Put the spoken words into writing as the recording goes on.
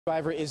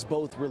Driver is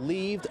both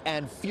relieved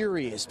and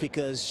furious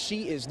because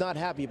she is not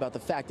happy about the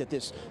fact that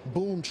this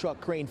boom truck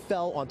crane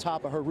fell on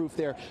top of her roof.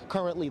 They're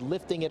currently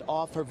lifting it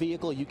off her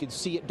vehicle. You can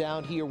see it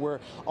down here. We're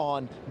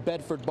on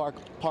Bedford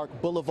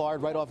Park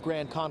Boulevard, right off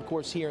Grand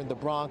Concourse here in the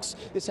Bronx.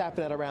 This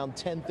happened at around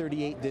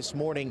 10:38 this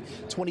morning.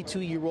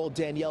 22-year-old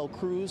Danielle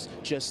Cruz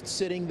just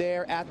sitting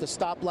there at the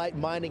stoplight,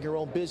 minding her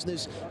own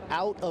business.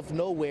 Out of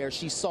nowhere,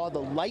 she saw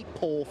the light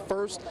pole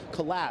first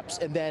collapse,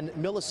 and then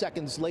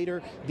milliseconds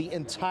later, the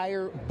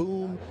entire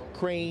boom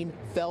crane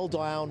fell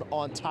down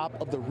on top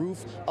of the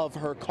roof of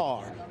her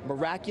car.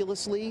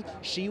 Miraculously,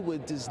 she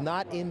was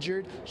not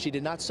injured. She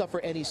did not suffer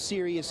any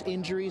serious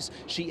injuries.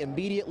 She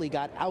immediately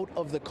got out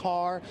of the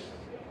car.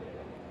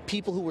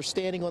 People who were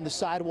standing on the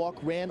sidewalk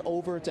ran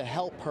over to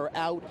help her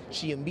out.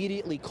 She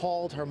immediately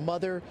called her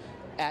mother.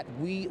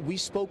 We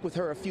spoke with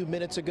her a few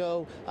minutes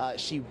ago.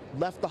 She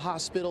left the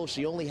hospital.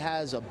 She only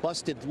has a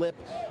busted lip,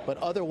 but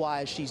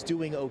otherwise she's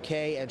doing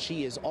okay, and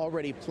she is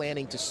already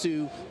planning to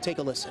sue. Take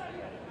a listen.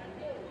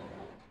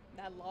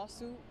 That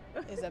lawsuit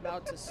is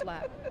about to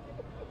slap.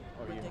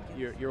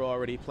 You're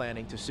already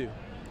planning to sue?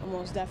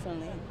 Most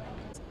definitely.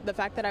 The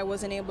fact that I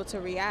wasn't able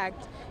to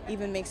react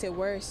even makes it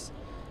worse,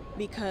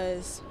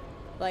 because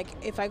like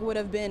if I would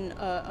have been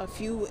a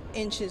few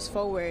inches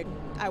forward,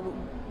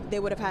 they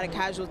would have had a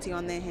casualty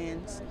on their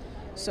hands.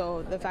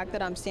 So the fact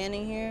that I'm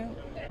standing here.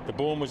 The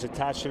boom was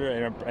attached to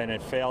it and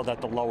it failed at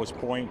the lowest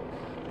point.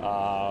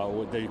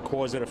 The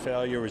cause of the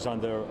failure is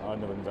under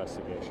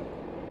investigation.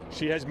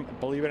 She has,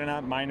 believe it or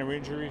not, minor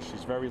injuries.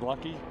 She's very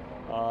lucky.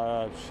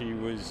 She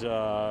was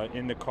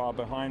in the car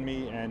behind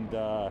me, and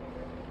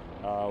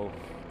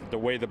the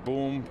way the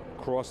boom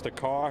crossed the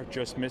car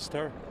just missed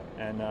her,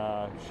 and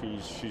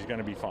she's going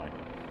to be fine.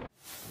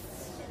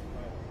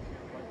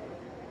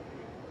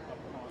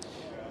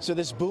 So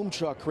this boom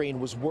truck crane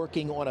was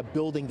working on a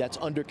building that's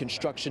under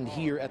construction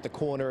here at the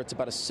corner. It's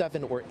about a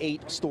 7 or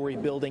 8 story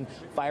building.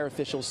 Fire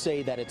officials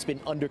say that it's been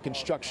under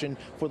construction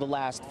for the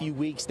last few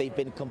weeks. They've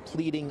been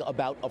completing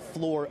about a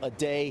floor a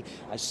day.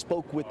 I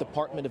spoke with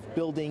Department of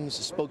Buildings.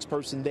 A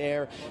spokesperson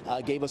there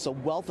gave us a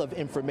wealth of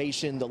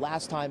information. The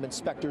last time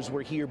inspectors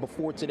were here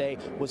before today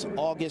was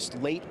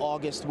August, late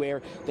August,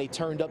 where they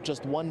turned up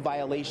just one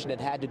violation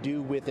that had to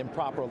do with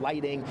improper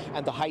lighting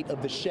and the height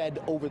of the shed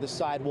over the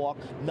sidewalk.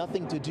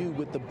 Nothing to do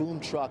with the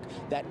boom truck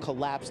that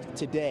collapsed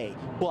today.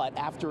 But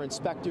after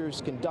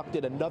inspectors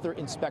conducted another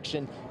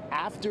inspection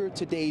after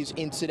today's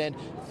incident,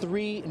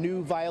 3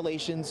 new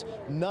violations,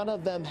 none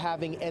of them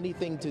having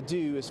anything to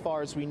do, as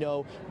far as we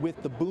know,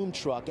 with the boom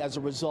truck. As a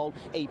result,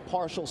 a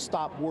partial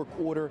stop work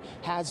order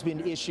has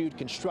been issued.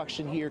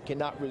 Construction here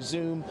cannot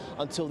resume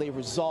until they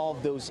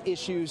resolve those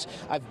issues.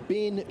 I've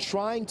been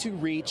trying to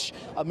reach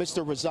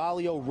Mr.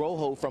 Rosalio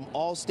Rojo from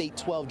Allstate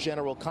 12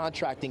 General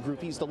Contracting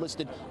Group. He's the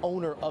listed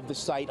owner of the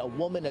site. A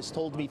woman has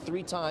told me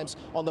 3 times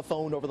on the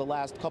phone over the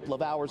last couple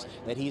of hours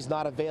that he's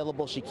not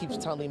available. She keeps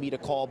telling me to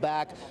call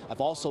back.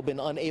 I've also been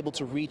unable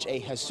to reach a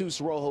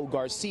Jesus Rojo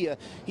Garcia.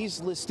 He's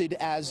listed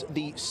as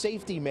the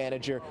safety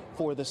manager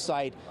for the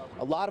site.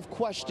 A lot of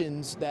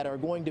questions that are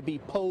going to be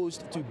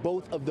posed to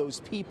both of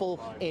those people,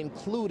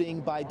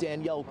 including by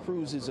Danielle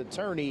Cruz's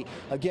attorney.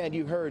 Again,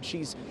 you heard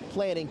she's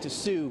planning to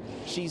sue.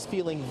 She's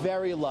feeling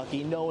very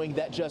lucky knowing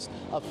that just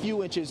a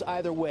few inches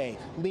either way,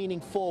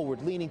 leaning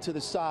forward, leaning to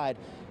the side,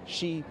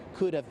 she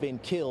could have been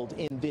killed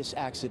in this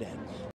accident.